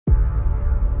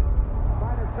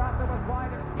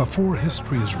Before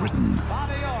history is written,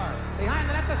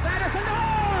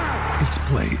 it's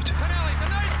played.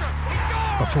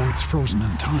 Before it's frozen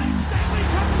in time,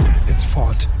 it's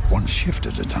fought one shift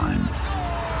at a time.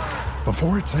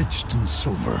 Before it's etched in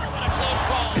silver,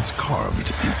 it's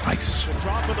carved in ice.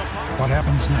 What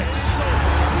happens next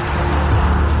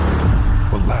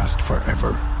will last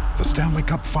forever. The Stanley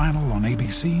Cup Final on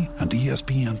ABC and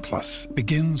ESPN Plus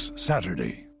begins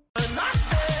Saturday.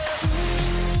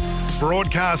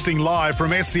 Broadcasting live from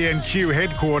SCNQ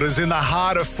headquarters in the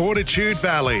heart of Fortitude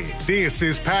Valley. This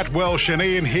is Pat Welsh and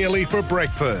Ian Healy for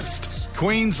breakfast.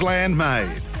 Queensland made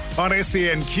on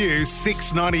SCNQ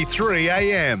 693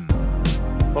 AM.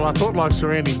 Well, I thought, like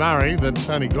Sir Andy Murray, that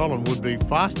Tony Gollan would be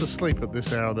fast asleep at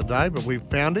this hour of the day, but we've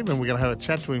found him and we're going to have a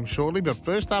chat to him shortly. But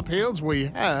first up, Heels, we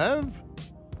have...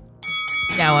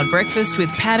 Now on Breakfast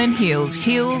with Pat and Heels,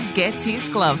 Heels gets his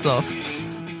gloves off.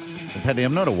 Paddy,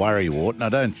 I'm not a worrywart and I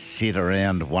don't sit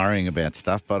around worrying about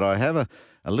stuff, but I have a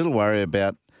little worry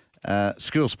about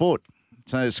school sport.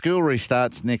 So school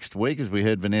restarts next week, as we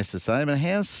heard Vanessa say, but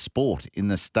how's sport in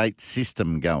the state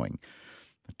system going?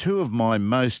 Two of my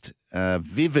most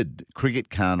vivid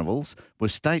cricket carnivals were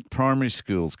state primary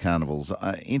schools carnivals,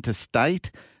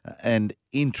 interstate and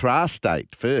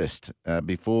intrastate first,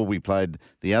 before we played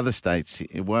the other states.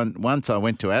 Once I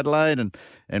went to Adelaide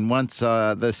and once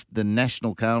the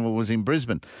national carnival was in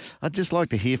Brisbane. I'd just like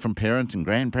to hear from parents and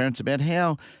grandparents about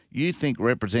how you think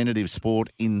representative sport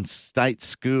in state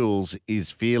schools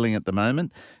is feeling at the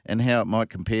moment and how it might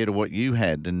compare to what you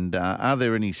had. And are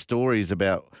there any stories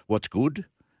about what's good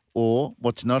or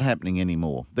what's not happening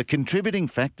anymore? The contributing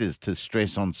factors to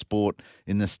stress on sport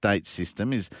in the state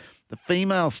system is the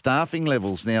female staffing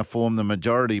levels now form the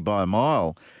majority by a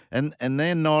mile, and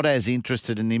they're not as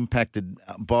interested and impacted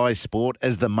by sport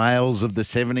as the males of the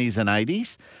 70s and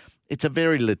 80s. It's a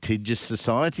very litigious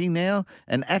society now,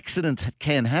 and accidents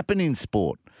can happen in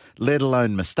sport, let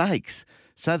alone mistakes.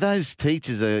 So those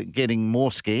teachers are getting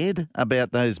more scared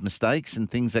about those mistakes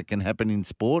and things that can happen in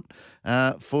sport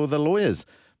for the lawyers.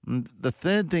 The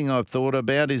third thing I've thought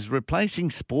about is replacing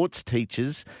sports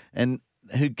teachers and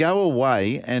who go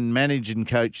away and manage and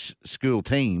coach school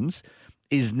teams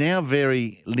is now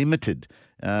very limited.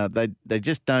 They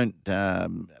just don't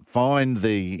find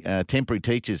the temporary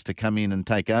teachers to come in and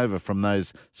take over from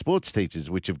those sports teachers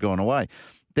which have gone away.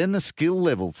 Then the skill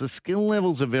levels. The skill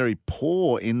levels are very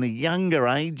poor in the younger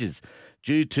ages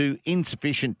due to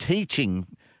insufficient teaching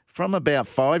from about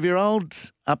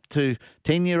 5-year-olds up to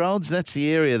 10-year-olds. That's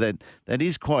the area that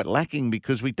is quite lacking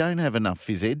because we don't have enough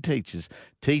phys ed teachers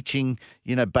teaching,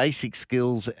 basic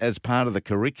skills as part of the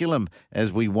curriculum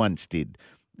as we once did.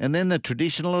 And then the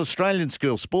traditional Australian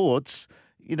school sports,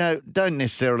 don't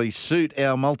necessarily suit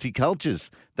our multicultures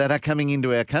that are coming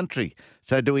into our country.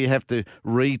 So do we have to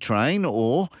retrain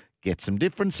or get some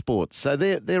different sports? So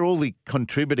they're all the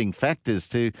contributing factors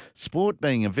to sport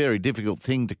being a very difficult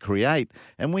thing to create,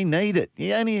 and we need it.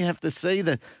 You only have to see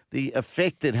the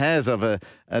effect it has of a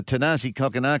Tanasi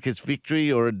Kokonakis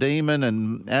victory or a Demon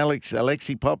and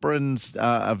Alexi Popperin's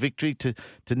a victory to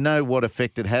know what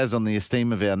effect it has on the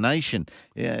esteem of our nation.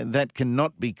 That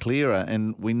cannot be clearer,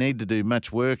 and we need to do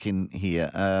much work in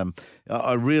here.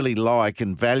 I really like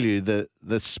and value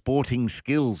the sporting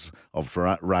skills of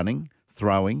running,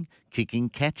 throwing, kicking,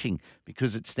 catching,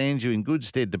 because it stands you in good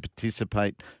stead to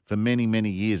participate for many,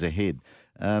 many years ahead.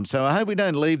 So I hope we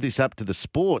don't leave this up to the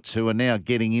sports who are now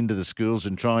getting into the schools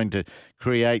and trying to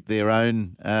create their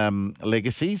own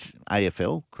legacies.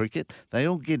 AFL, cricket, they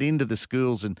all get into the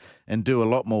schools and do a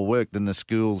lot more work than the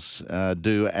schools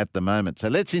do at the moment. So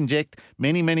let's inject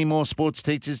many, many more sports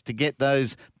teachers to get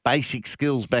those basic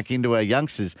skills back into our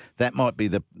youngsters. That might be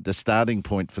the starting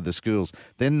point for the schools.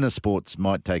 Then the sports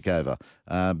might take over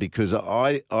because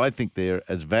I think they're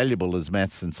as valuable as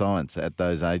maths and science at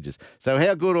those ages. So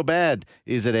how good or bad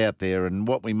is it out there and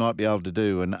what we might be able to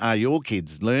do? And are your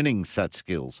kids learning such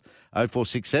skills?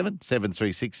 0467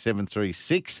 736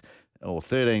 736 or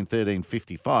 13 13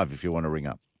 55 if you want to ring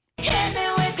up. Hit me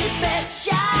with your best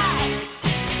shot.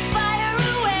 Fire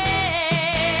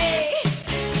away.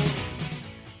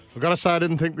 I've got to say, I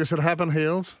didn't think this would happen,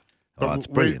 Heels. Oh, it's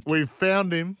brilliant. We've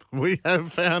found him. We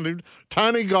have found him.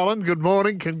 Tony Gollan, good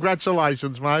morning.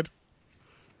 Congratulations, mate.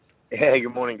 Yeah,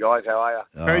 good morning, guys. How are you?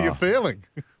 How are you feeling?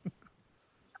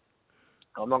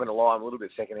 I'm not going to lie, I'm a little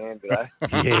bit second-hand today.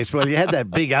 Yes, well, you had that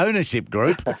big ownership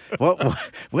group.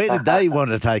 Where did they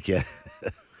want to take you?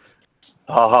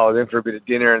 I was in for a bit of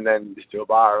dinner and then just to a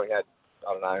bar. We had,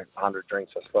 100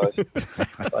 drinks, I suppose.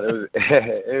 But it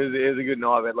was a good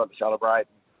night. We had a lot to celebrate.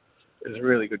 It was a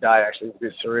really good day, actually. It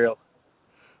was a bit surreal.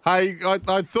 Hey,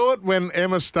 I thought when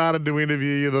Emma started to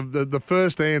interview you, the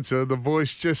first answer, the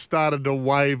voice just started to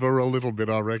waver a little bit,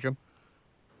 I reckon.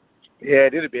 Yeah,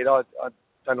 it did a bit. I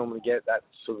don't normally get that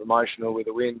sort of emotional with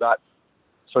a win, but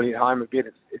sort of hit home a bit.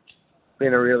 It's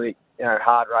been a really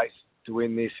hard race to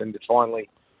win this and to finally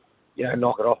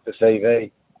knock it off the CV.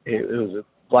 It was a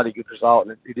bloody good result,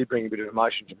 and it did bring a bit of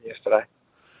emotion to me yesterday.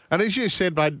 And as you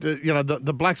said, mate,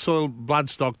 the Black Soil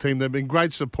Bloodstock team, they've been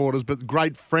great supporters, but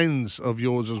great friends of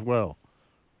yours as well.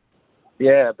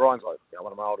 Yeah, Brian's like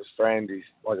one of my oldest friends. He's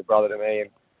like a brother to me, and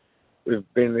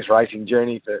we've been in this racing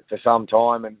journey for some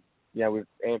time, and we've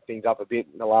amped things up a bit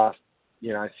in the last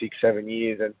 6-7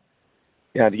 years, and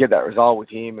to get that result with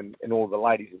him and all the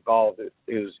ladies involved, it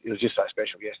was just so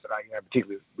special yesterday.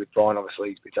 Particularly with Brian,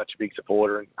 obviously he's been such a big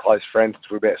supporter and close friend since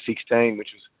we were about 16, which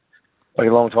was like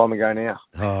a long time ago now.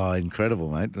 Oh, incredible,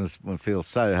 mate. I feel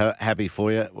so happy for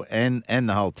you and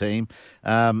the whole team.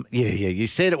 You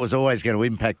said it was always going to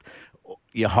impact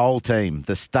your whole team.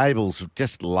 The stables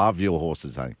just love your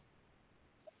horses, eh?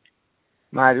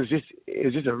 Mate, it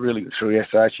was just a really good through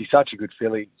yesterday. She's such a good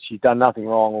filly. She's done nothing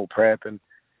wrong all prep, and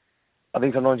I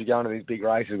think sometimes you go into these big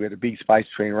races, we had a big space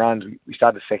between runs. We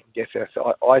started to second guess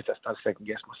ourselves. I started to second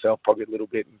guess myself probably a little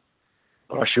bit,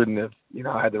 but I shouldn't have,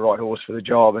 had the right horse for the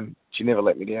job, and she never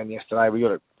let me down yesterday. We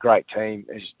got a great team,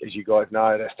 as you guys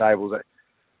know, at our stables that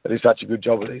do such a good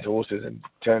job with these horses and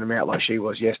turn them out like she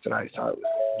was yesterday. So it was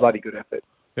a bloody good effort.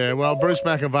 Yeah, well, Bruce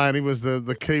McAvaney was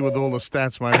the key with all the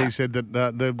stats, mate. He said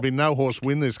that there'd be no horse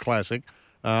win this classic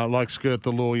like Skirt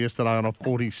the Law yesterday on a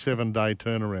 47-day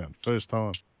turnaround. First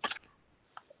time.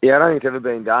 Yeah, I don't think it's ever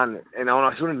been done, and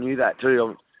I sort of knew that too.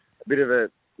 I'm a bit of a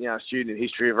student in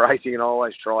history of racing, and I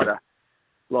always try to.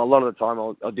 Well, a lot of the time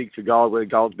I'll dig for gold where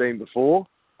gold's been before,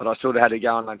 but I sort of had to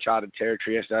go on uncharted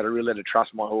territory yesterday. I really had to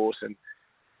trust my horse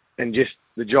and just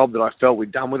the job that I felt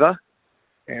we'd done with her,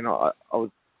 and I was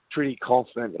pretty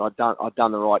confident that I'd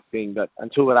done the right thing. But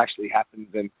until it actually happens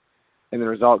and the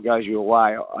result goes your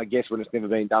way, I guess when it's never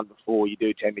been done before, you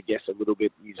do tend to guess a little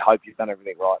bit. You hope you've done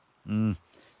everything right. Mm.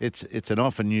 It's an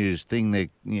often used thing that,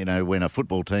 when a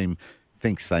football team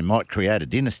thinks they might create a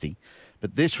dynasty.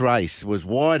 But this race was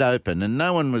wide open and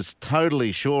no one was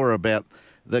totally sure about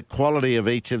the quality of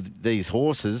each of these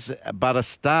horses, but a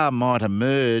star might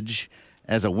emerge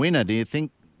as a winner. Do you think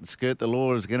Skirt the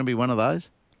Law is going to be one of those?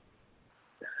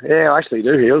 Yeah, I actually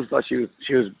do. Hills. Like she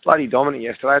was bloody dominant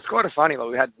yesterday. It's quite funny.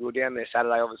 Like we were down there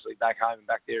Saturday, obviously back home and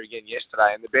back there again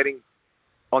yesterday, and the betting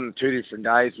on the 2 different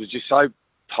days was just so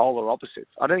polar opposites.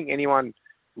 I don't think anyone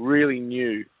really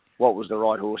knew what was the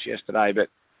right horse yesterday, but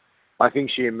I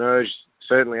think she emerged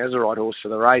certainly as the right horse for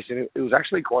the race, and it was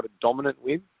actually quite a dominant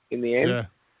win in the end. Yeah.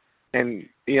 And,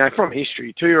 from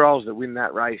history, 2-year-olds that win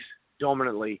that race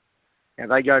dominantly, and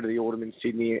they go to the Autumn in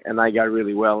Sydney and they go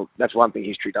really well. That's one thing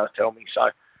history does tell me. So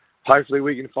hopefully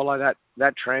we can follow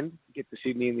that trend, get to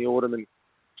Sydney in the Autumn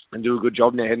and do a good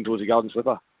job now heading towards the Golden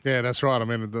Slipper. Yeah, that's right. I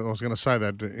mean, I was going to say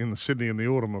that in the Sydney in the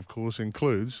Autumn, of course,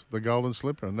 includes the Golden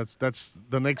Slipper, and that's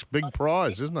the next big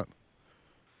prize, isn't it?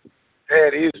 Yeah,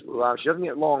 it is. Well, she doesn't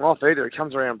get long off either. It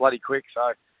comes around bloody quick,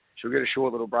 so she'll get a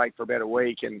short little break for about a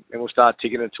week, and we'll start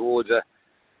ticking her towards a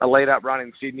lead-up run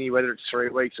in Sydney, whether it's 3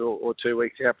 weeks or 2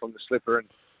 weeks out from the Slipper, and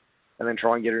then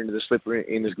try and get her into the Slipper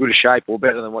in as good a shape or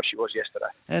better than what she was yesterday.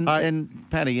 And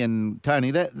Paddy and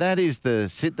Tony, that is the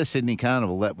Sydney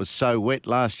Carnival that was so wet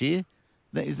last year.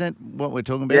 Is that what we're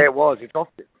talking about? Yeah, it was. It's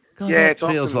often. God, yeah, that it's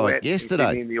feels often like wet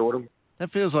yesterday. in the autumn. That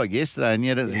feels like yesterday, and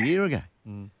yet it was a year ago.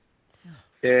 Mm.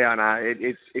 Yeah, I know.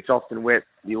 It's often wet,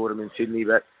 the autumn in Sydney,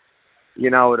 but I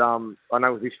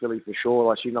know with this filly for sure,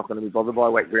 like she's not going to be bothered by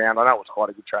wet ground. I know it was quite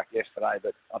a good track yesterday,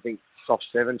 but I think soft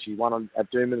 7, she won at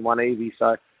Doomben, won easy,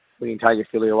 so we can take a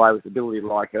filly away with the ability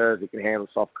like hers that can handle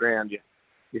soft ground.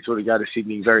 You sort of go to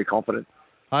Sydney very confident.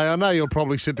 Hey, I know you'll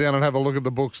probably sit down and have a look at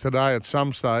the books today at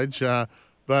some stage,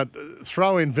 but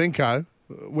throw in Vinco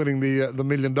winning the $1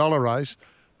 million race.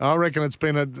 I reckon it's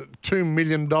been a $2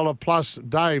 million plus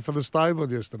day for the stable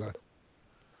yesterday.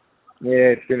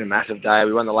 Yeah, it's been a massive day.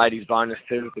 We won the ladies' bonus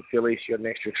too with the filly. She got an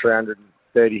extra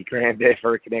 $330,000 there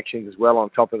for her connections as well, on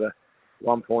top of the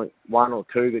 1.1 or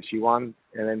 2 that she won,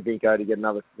 and then Vinco to get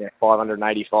another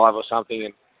 585 or something,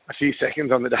 and a few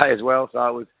seconds on the day as well. So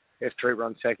it was F Troop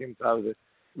run second. So it was a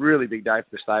really big day for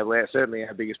the stable. Certainly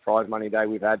our biggest prize money day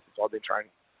we've had since I've been training.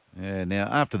 Yeah. Now,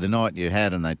 after the night you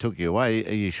had and they took you away,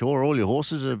 are you sure all your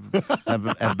horses have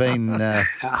been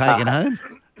taken home?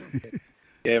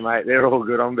 Yeah, mate, they're all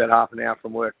good. I'm about half an hour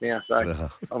from work now, so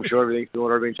I'm sure everything's in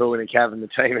order. I've been talking to Cav and the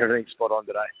team. Everything's spot on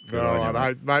today. All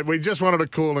right, mate. We just wanted to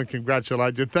call and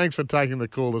congratulate you. Thanks for taking the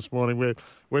call this morning.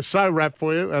 We're so wrapped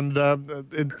for you, and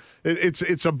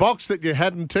it's a box that you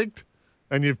hadn't ticked,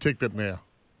 and you've ticked it now.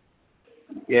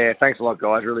 Yeah, thanks a lot,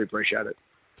 guys. Really appreciate it.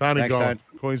 Tony Thanks, Gold, Tone.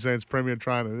 Queensland's Premier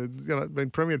Trainer. Been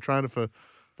Premier Trainer for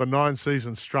 9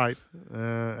 seasons straight,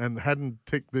 and hadn't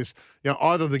ticked this.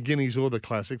 Either the Guineas or the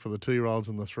Classic for the 2-year-olds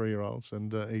and the 3-year-olds,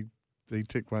 and he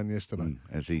ticked one yesterday.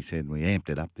 As he said, we amped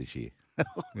it up this year. Yeah.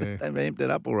 They've amped it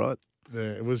up all right. Yeah,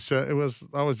 it was.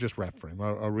 I was just wrapped for him.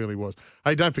 I really was.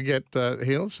 Hey, don't forget,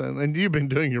 Heels, and you've been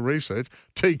doing your research.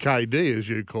 TKD, as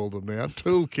you call them now,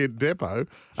 Toolkit Depot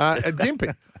at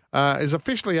Gympie. Is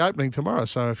officially opening tomorrow.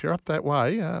 So if you're up that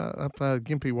way, up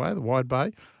Gympie Way, the Wide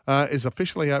Bay, is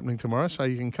officially opening tomorrow. So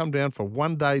you can come down for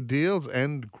one-day deals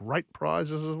and great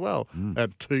prizes as well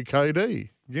at 2KD,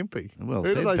 Gympie. Well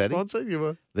Who said, do they Paddy. sponsor? You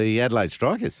were... The Adelaide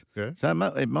Strikers. Yeah. So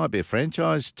it might be a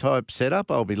franchise-type setup.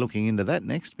 I'll be looking into that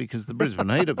next because the Brisbane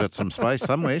Heat have got some space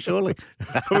somewhere, surely.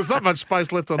 Well, there's not much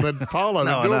space left on that polo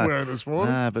that I you're know. wearing this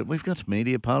morning. But we've got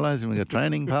media polos and we've got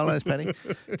training polos, Paddy,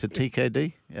 to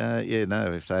TKD.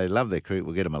 If they love their crew,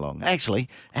 we'll get them along. Actually,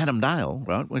 Adam Dale,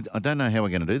 right? I don't know how we're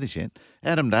going to do this yet.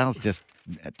 Adam Dale's just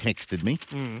texted me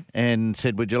and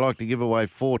said, would you like to give away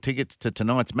 4 tickets to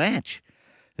tonight's match?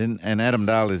 And Adam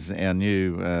Dale is our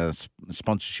new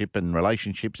sponsorship and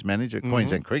relationships manager at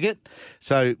Queensland Cricket.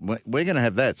 So we're going to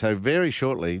have that. So very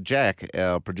shortly, Jack,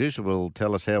 our producer, will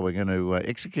tell us how we're going to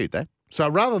execute that. So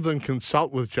rather than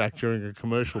consult with Jack during a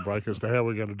commercial break as to how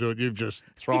we're going to do it, you've just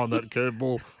thrown that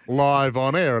curveball live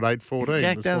on air at 8:14.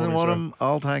 Jack this doesn't want morning, them,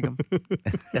 I'll take them.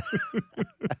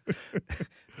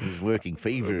 He's working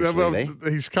feverishly Well, there.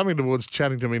 he's coming towards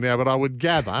chatting to me now, but I would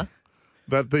gather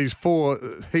that these 4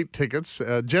 heat tickets,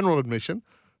 general admission,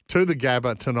 to the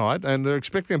Gabba tonight, and they're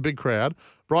expecting a big crowd.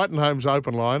 Brighton Home's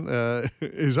open line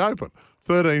is open.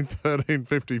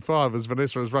 13-13-55 as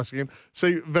Vanessa is rushing in.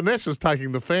 See, Vanessa's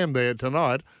taking the fam there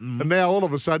tonight, and now all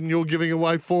of a sudden you're giving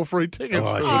away 4 free tickets.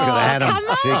 Oh, to she the- could have had 'em.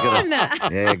 come She could on.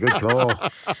 have- Yeah, good call.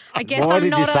 I guess Why I'm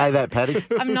did not you say that, Paddy?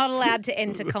 I'm not allowed to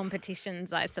enter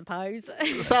competitions, I suppose.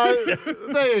 So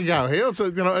there you go, Hill. So,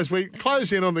 as we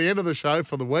close in on the end of the show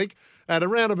for the week, at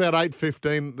around about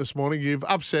 8:15 this morning, you've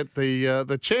upset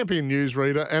the champion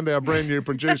newsreader and our brand new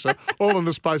producer all in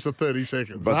the space of 30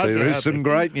 seconds. I But hope there you're is happy. some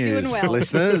great He's doing news, well.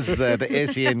 listeners, that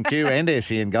SENQ and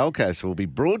SEN Gold Coast will be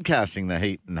broadcasting the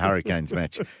Heat and Hurricanes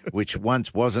match, which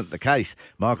once wasn't the case.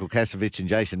 Michael Kasovich and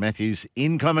Jason Matthews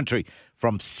in commentary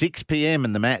from 6 p.m.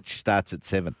 and the match starts at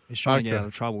 7. He's trying to get Okay. out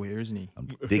of trouble here, isn't he? I'm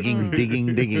digging.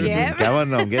 Yeah.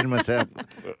 Going, I'm getting myself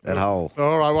that hole.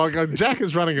 All right, well, Jack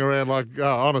is running around like,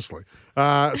 honestly.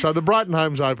 So the Brighton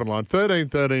Homes open line,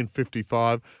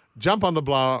 13-13-55. Jump on the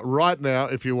blower right now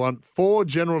if you want 4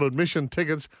 general admission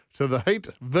tickets to the Heat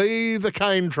v. the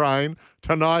Cane Train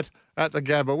tonight at the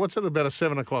Gabba. What's it, about a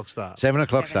 7 o'clock start? 7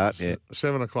 o'clock start, yeah.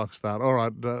 7 o'clock start. All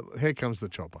right, here comes the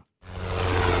chopper.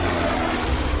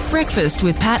 Breakfast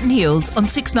with Pat and Heels on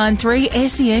 693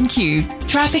 SENQ.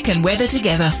 Traffic and weather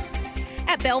together.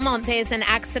 At Belmont, there's an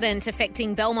accident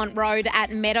affecting Belmont Road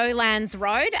at Meadowlands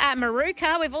Road. At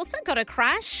Maruka, we've also got a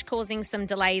crash causing some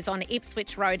delays on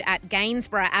Ipswich Road at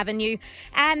Gainsborough Avenue.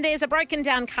 And there's a broken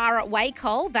down car at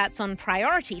Wacol. That's on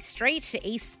Priority Street,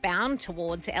 eastbound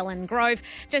towards Ellen Grove.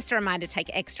 Just a reminder, take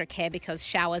extra care because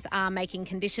showers are making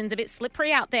conditions a bit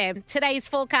slippery out there. Today's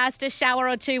forecast, a shower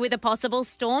or 2 with a possible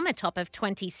storm, a top of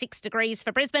 26 degrees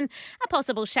for Brisbane, a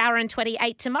possible shower and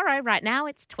 28 tomorrow. Right now,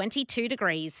 it's 22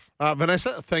 degrees. Vanessa,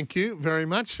 thank you very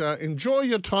much. Enjoy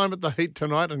your time at the Heat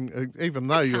tonight, and even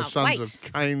though your can't son's wait.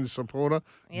 a Canes supporter,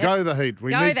 Yep. go the Heat.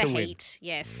 We Go need the to win. Heat,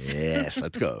 yes. Yes,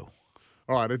 let's go.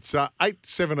 All right, it's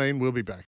 8:17. We'll be back.